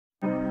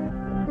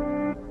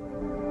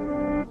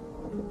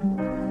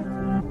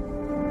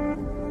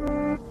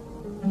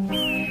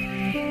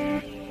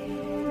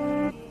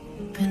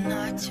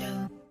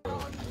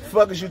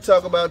fuck is you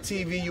talk about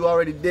TV? You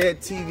already dead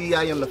TV.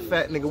 I am the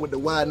fat nigga with the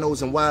wide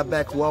nose and wide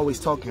back who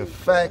always talking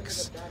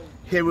facts.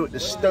 Here with the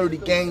sturdy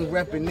gang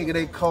repping nigga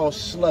they call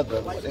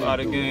Slugga. Not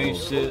a gang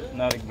shit,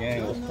 not a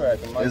gang. What's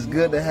cracking? It's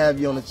good to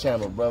have you on the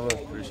channel, brother.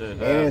 Appreciate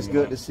that. And it's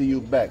good to see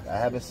you back. I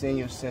haven't seen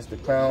you since the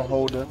crown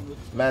holder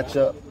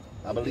matchup.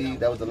 I believe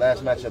that was the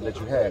last matchup that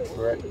you had,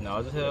 correct? No,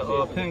 I just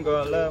had pin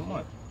guard last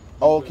month.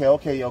 Oh,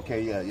 okay,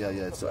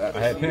 yeah. So I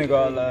had pin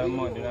guard last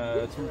month, then I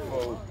had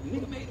 2-4.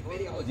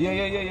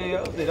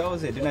 Yeah. That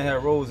was it. Then I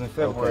had Rose in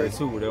February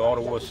too, with all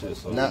the war shit.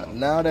 So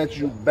now that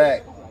you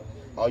back,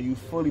 are you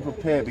fully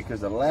prepared? Because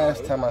the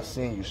last time I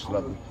seen you,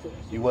 Slugga,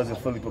 you wasn't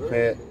fully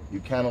prepared. You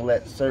kind of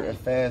let certain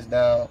fans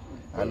down.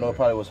 I know it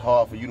probably was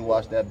hard for you to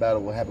watch that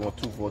battle, what happened with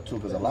 242,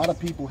 because a lot of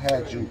people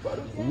had you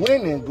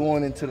winning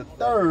going into the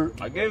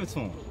third. I gave it to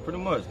him, pretty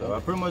much, though.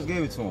 I pretty much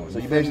gave it to him. So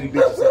you basically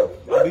beat yourself?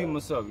 I beat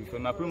myself, you feel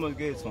me? I pretty much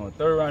gave it to him.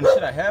 Third round,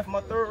 shit, I half my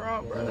third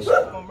round, bro. That shit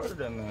was gonna murder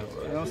that man,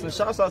 bro. You know what I'm saying?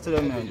 Shouts out to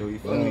that man, though, you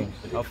feel me?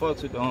 I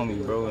fucks with the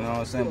homie, bro, you know what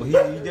I'm saying? But he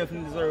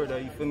definitely deserved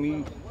that, you feel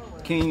me?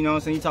 King, you know what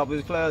I'm saying? He top of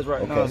his class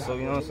right now, so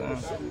you know what I'm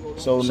saying?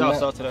 So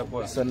shouts out to that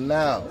boy. So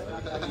now,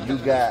 you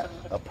got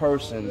a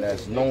person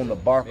that's known to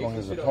bark on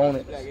his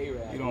opponent.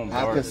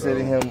 I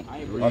consider him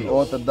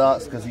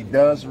unorthodox because he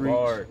does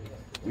reach.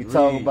 We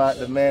talk about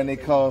the man they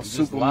call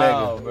Super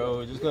loud, Mega.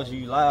 Bro. Just because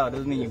you loud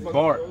doesn't mean you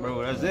bark,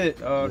 bro. That's it.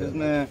 This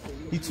man,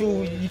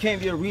 you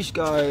can't be a reach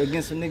guy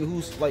against a nigga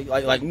who's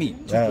like me.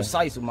 Too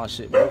precise with my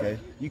shit, bro. Okay.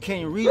 You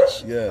can't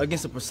reach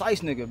against a precise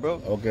nigga, bro.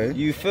 Okay.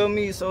 You feel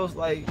me? So it's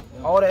like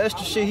all the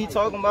extra shit he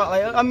talking about.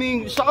 Like, I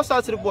mean, shouts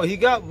out to the boy. He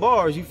got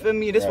bars, you feel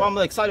me? That's why I'm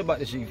like, excited about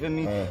this shit, you feel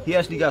me? He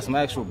actually got some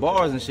actual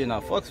bars and shit, and I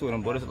fucks with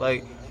him, but it's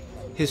like,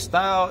 his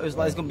style is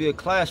like it's gonna be a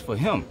clash for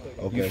him.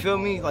 You feel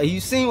me? Like you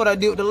seen what I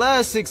did with the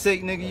last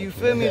 6'8" nigga. You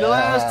feel me? The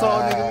last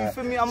tall nigga. You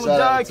feel me? I'm a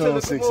giant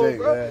killer. Come on,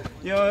 bro.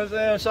 You know what I'm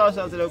saying? Shouts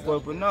out to that boy,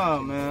 but nah,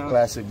 man.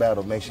 Classic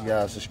battle. Make sure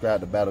y'all subscribe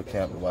to Battle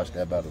Camp to watch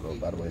that battle though.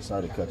 By the way,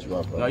 sorry to cut you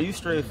off, bro. Nah, you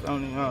straight. I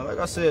mean, like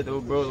I said though,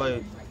 bro.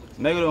 Like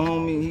Mega the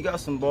homie, he got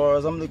some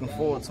bars. I'm looking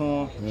forward to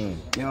him. You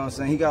know what I'm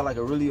saying? He got like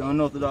a really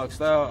unorthodox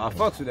style. I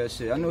fucks with that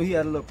shit. I know he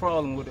had a little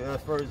problem with it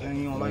at first, and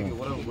he don't like it,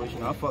 whatever. But you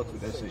know, I fucks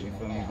with that shit. You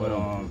feel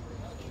me?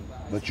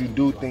 But you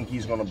do think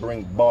he's gonna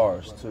bring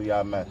bars to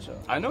y'all matchup?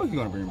 I know he's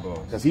gonna bring bars.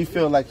 Cause he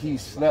feel like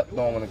he's slept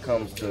on when it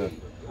comes to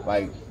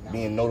like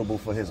being notable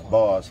for his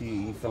bars.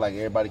 He feel like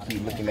everybody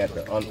keep looking at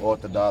the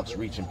unorthodox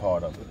reaching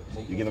part of it.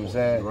 You get what I'm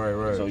saying?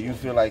 Right. So you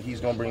feel like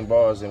he's gonna bring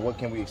bars, and what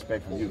can we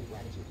expect from you?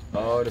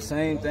 The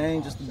same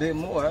thing, just a bit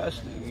more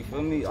actually. You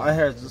feel me? I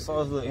just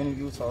saw his little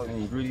interview talking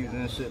ingredients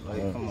and shit.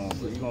 Like, come on,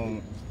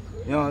 bro,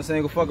 you know what I'm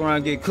saying? Go fuck around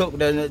and get cooked.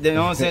 You know what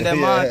I'm saying? That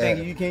mind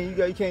thing, you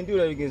can't do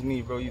that against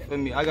me, bro. You feel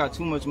me? I got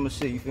too much of my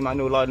shit. You feel me? I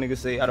know a lot of niggas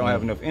say I don't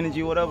have enough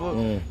energy or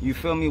whatever. You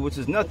feel me? Which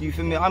is nothing. You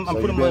feel me? I'm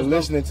pretty much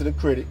listening to the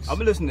critics. I've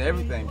been listening to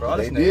everything, bro.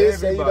 They did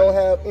say you don't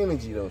have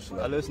energy though,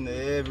 Slugga. I listen to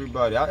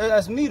everybody.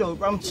 That's me though,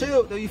 bro. I'm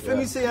chilled though. You feel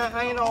me? See,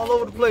 I ain't all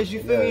over the place.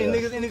 You feel me? And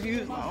niggas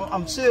interviews,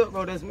 I'm chilled,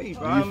 bro. That's me,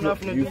 bro.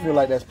 You feel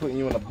like that's putting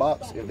you in a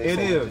box? If they it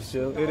is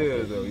though.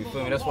 You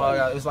feel me? That's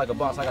why it's like a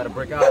box I got to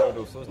break out of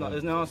though. So it's not. You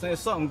know what I'm saying?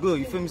 It's something good.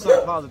 You feel me?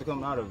 Something positive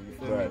coming out of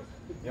it. You feel me?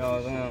 You know what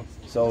I'm saying?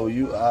 So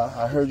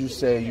I heard you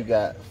say you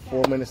got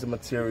 4 minutes of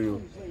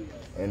material,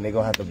 and they're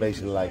gonna have to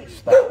basically like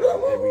stop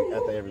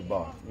after every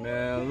bar.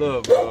 Man,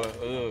 look, bro.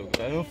 Look,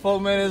 them 4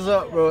 minutes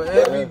up, bro.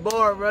 Every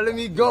bar, bro. Let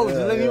me go.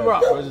 Just let me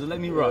rock, bro. Just let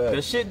me rock.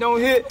 That shit don't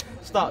hit,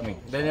 stop me.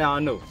 Then now I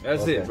know.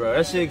 That's it, bro.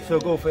 That shit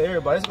should go for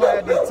everybody. That's why I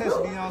had the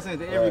intensity, you know what I'm saying,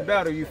 to every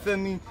battle. You feel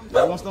me?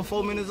 Like, once them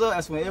 4 minutes up,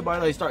 that's when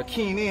everybody like start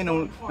keying in on,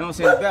 you know what I'm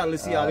saying, the battle.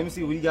 Let me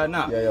see what he got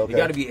now. It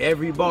gotta be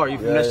every bar. You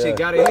feel me? That shit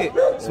gotta hit.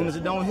 As soon as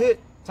it don't hit,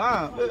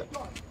 time.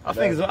 I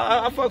think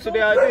I fucks with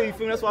the idea, you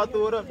feel me? That's why I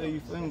threw it up there,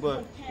 you feel me?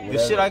 But the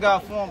shit I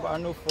got for him, but I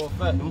know for a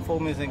fact them 4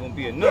 minutes ain't gonna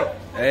be enough.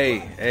 Hey,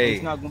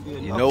 it's not gonna be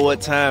enough. You know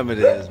what time it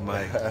is,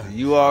 Mike.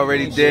 You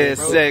already dead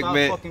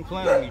segment. Me,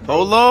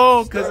 hold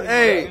on, cause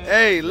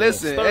hey,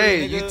 listen,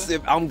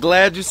 I'm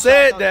glad you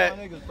said that.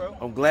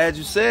 I'm glad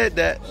you said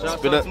that.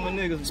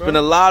 It's been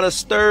a lot of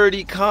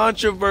sturdy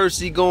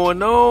controversy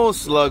going on,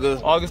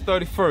 Slugga. August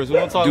 31st. We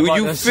don't talk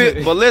about that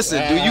shit. But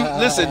listen,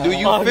 do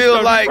you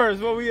feel like?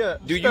 Where we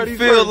at? Do you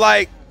feel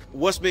like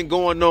what's been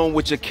going on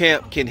with your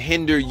camp can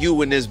hinder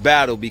you in this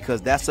battle?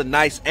 Because that's a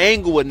nice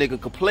angle a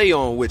nigga could play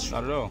on with you.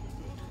 Not at all.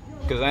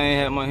 Because I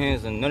ain't had my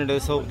hands in none of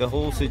this the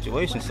whole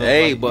situation. So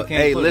hey, like, but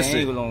hey,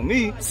 listen. On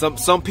me.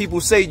 Some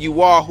people say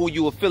you are who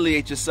you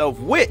affiliate yourself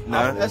with.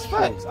 Nah, that's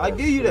facts. I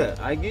give you that.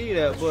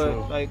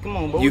 But like, come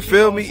on, bro. You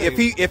feel me?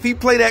 If he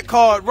play that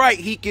card right,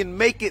 he can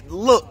make it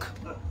look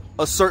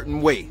a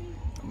certain way.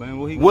 Man,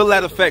 will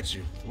that affect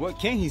you? What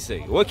can he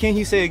say? What can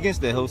he say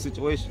against that whole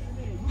situation?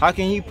 How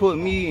can he put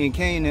me and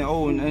Kane and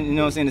O, you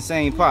know what I'm saying, the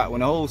same pot when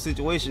the whole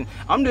situation?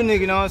 I'm the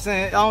nigga, you know what I'm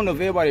saying? I don't know if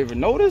everybody ever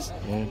noticed.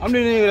 I'm the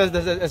nigga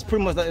that's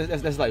pretty much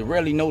that's like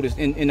rarely noticed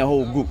in the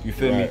whole group. You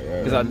feel me?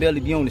 Because I barely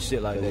be on the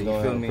shit like that.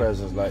 You feel me?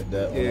 Presence like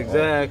that.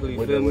 Exactly.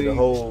 With the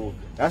whole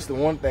That's the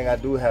one thing I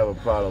do have a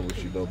problem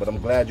with you though. But I'm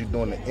glad you're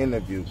doing the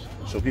interview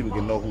so people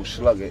can know who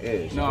Slugga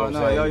is. No,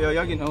 y'all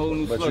getting a whole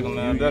new Slugga,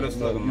 man. Better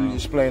Slugga, man. You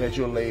explain that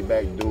you're a laid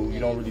back dude. You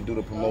don't really do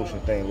the promotion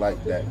thing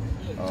like that.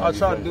 I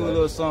try to do a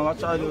little something. I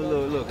try to do a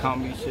little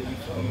comedy shit. You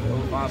feel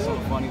me? Find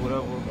something funny,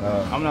 whatever.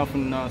 I'm not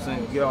from, you know what I'm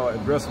saying, get all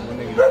aggressive with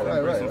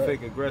niggas. Bring some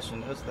fake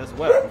aggression. That's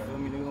whack. You feel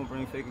me? Niggas gonna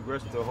bring fake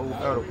aggression to a whole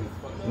battle.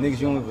 Niggas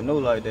you don't even know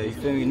like that. You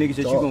feel me? Niggas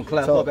that you gonna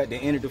clap up at the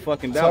end of the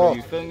fucking battle.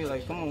 You feel me?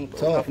 Like, come on, bro.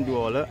 I'm not gonna do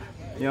all that.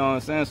 You know what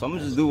I'm saying? So I'm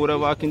gonna just do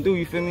whatever I can do.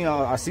 You feel me?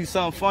 I see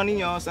something funny. You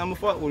know what I'm saying? I'm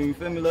gonna fuck with him. You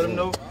feel me? Let him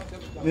know.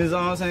 You know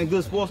what I'm saying?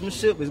 Good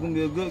sportsmanship. It's gonna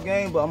be a good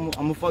game, but I'm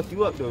gonna fuck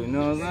you up though. You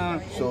know what I'm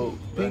saying? So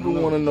people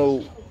want to know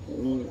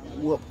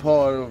what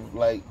part of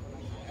like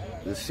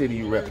the city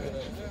you repping.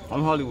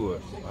 I'm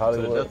Hollywood.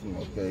 Hollywood.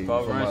 Okay.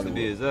 Carver Ranch to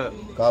be exact.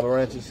 Carver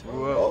Ranches.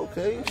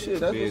 Okay, shit.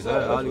 That's what's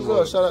up.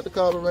 Hollywood. Shout out to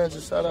Carver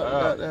Ranches. Shout out to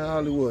goddamn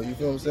Hollywood. You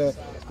feel what I'm saying?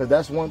 Because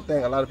that's one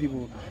thing. A lot of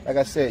people, like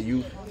I said,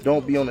 you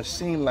don't be on the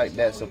scene like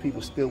that, so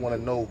people still want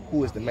to know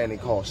who is the man they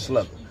call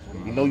Slugga.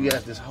 You know you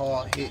have this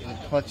hard-hitting,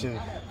 punching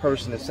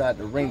person inside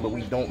the ring, but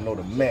we don't know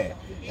the man.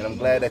 And I'm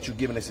glad that you're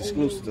giving us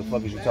exclusives. The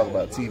fuck is you talk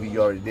about TV?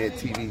 You already did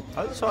TV.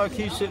 I just try to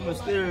keep shit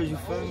mysterious. You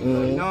feel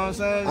me? You know what I'm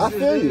saying? I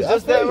feel you.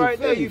 Just that right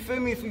there. You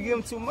feel me? If you give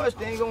them too much,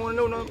 they ain't gonna want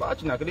to know nothing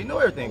about you now, cause they know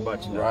everything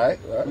about you now. Right.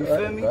 You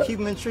feel me? Keep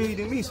them intrigued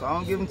in me, so I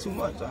don't give them too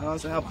much. You know what I'm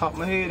saying? I pop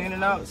my head in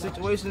and out of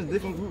situations,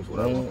 different groups,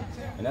 whatever.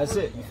 And that's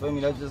it. You feel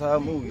me? That's just how I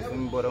move. You feel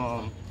me? But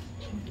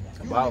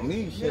about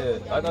me,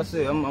 shit. Like I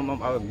said, I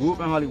grew up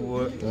in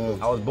Hollywood.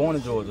 I was born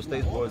in Georgia,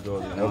 Statesboro,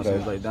 Georgia. You know what I'm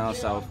saying? Like down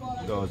south,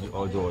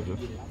 Georgia.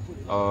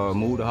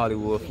 Moved to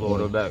Hollywood,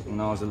 Florida, back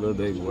when I was a little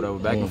baby, whatever,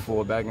 back and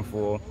forth.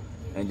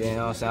 And then, you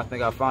know what I'm saying, I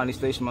think I finally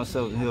stationed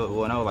myself in here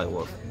when I was like,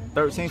 what,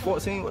 13,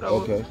 14, whatever.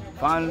 Okay.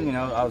 Finally, you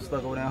know, I was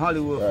stuck over there in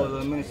Hollywood for a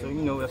little minute, so, you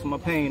know, that's my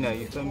pain at,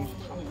 you feel me?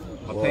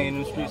 My pain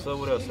in the streets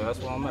over there, so that's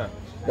where I'm at.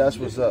 That's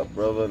what's up,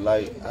 brother.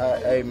 Like,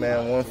 hey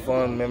man, one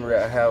fun memory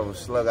I have of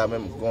Slugga, I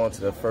remember going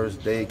to the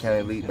first Dade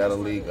County Elite Battle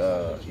League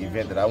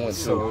event that I went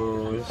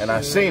to, and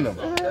I seen him.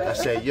 I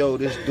said, yo,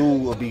 this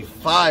dude will be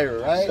fire,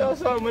 right?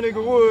 That's how my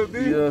nigga Wood,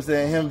 dude. You know what I'm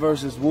saying? Him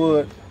versus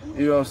Wood.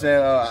 You know what I'm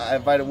saying? I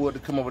invited Wood to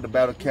come over to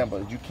battle camp,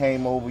 but you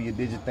came over, you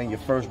did your thing. Your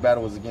first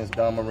battle was against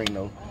Don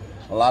Marino.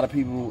 A lot of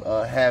people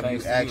have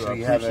you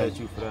actually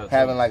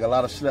having like a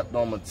lot of slept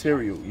on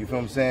material. You feel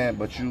what I'm saying?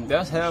 But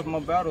that's half my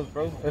battles,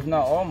 bro. If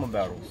not all my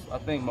battles. I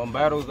think my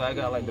battles I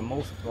got like the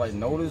most like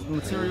noticed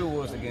material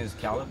was against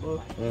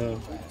Caliber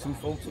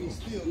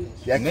 242.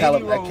 That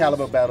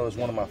Caliber battle is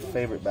one of my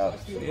favorite battles.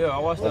 Yeah, I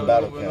watched that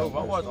over and over.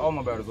 I watched all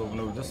my battles over and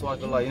over just so I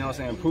could, like, you know what I'm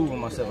saying, improve on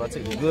myself. I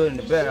take the good and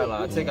the bad.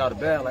 Like, I take out the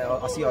bad. Like,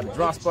 I see all the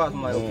drop spots.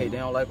 I'm like, okay, they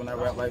don't like when I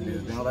rap like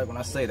this. They don't like when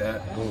I say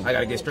that. I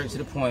gotta get straight to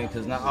the point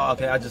because now,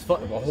 okay, I just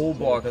fucked up a whole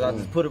bar because I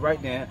just put it right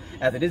there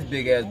after this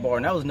big ass bar,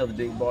 and that was another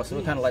big bar, so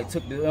it kind of like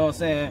took the, you know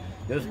what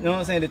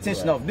I'm saying, the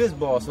tension off this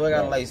bar, so I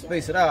gotta like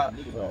space it out,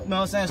 you know what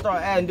I'm saying,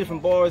 start adding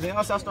different bars, and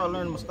also I started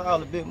learning my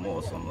style a bit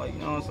more, so I'm like, you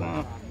know what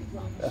I'm saying.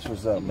 That's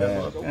what's up,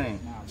 man.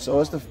 So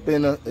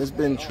it's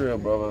been trill,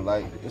 brother.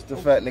 Like, it's the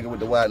fat nigga with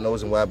the wide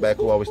nose and wide back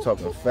who always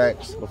talking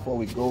facts. Before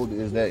we go,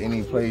 is there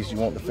any place you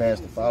want the fans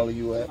to follow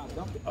you at?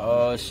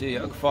 Shit,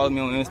 y'all can follow me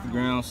on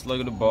Instagram,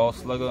 Slugga the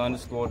Boss,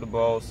 Slugga_the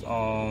Boss.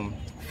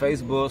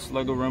 Facebook,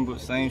 Slugga Remember,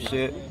 same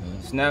shit.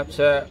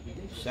 Snapchat.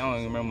 I don't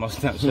even remember my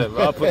Snapchat,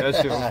 but I'll put that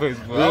shit on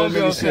Facebook. I don't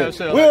be on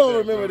Snapchat. We don't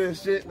remember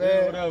this shit, man.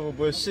 Yeah, whatever,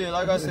 but shit,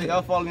 like I said,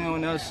 y'all follow me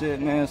on that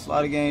shit, man.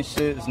 Slaughter gang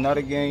shit. It's not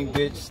a game,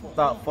 bitch.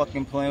 Stop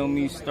fucking playing with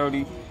me,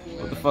 sturdy.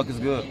 What the fuck is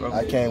good, bro?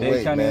 I can't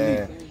wait,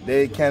 man.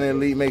 Dade County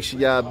Elite, make sure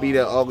y'all be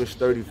there August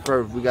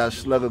 31st. We got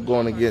Slugga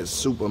going against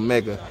Super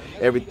Mega.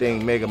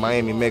 Everything Mega,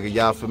 Miami Mega.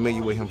 Y'all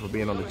familiar with him for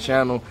being on the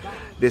channel.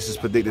 This is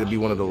predicted to be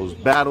one of those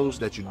battles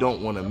that you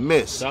don't want to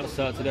miss. Shouts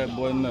out to that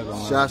boy Mega,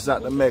 man. Shouts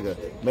out to Mega.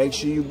 Make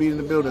sure you be in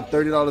the building.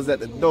 $30 at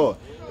the door.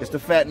 It's the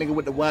fat nigga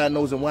with the wide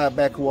nose and wide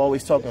back who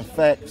always talking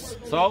facts.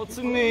 Talk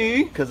to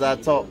me. Because I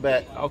talk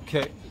back.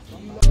 Okay.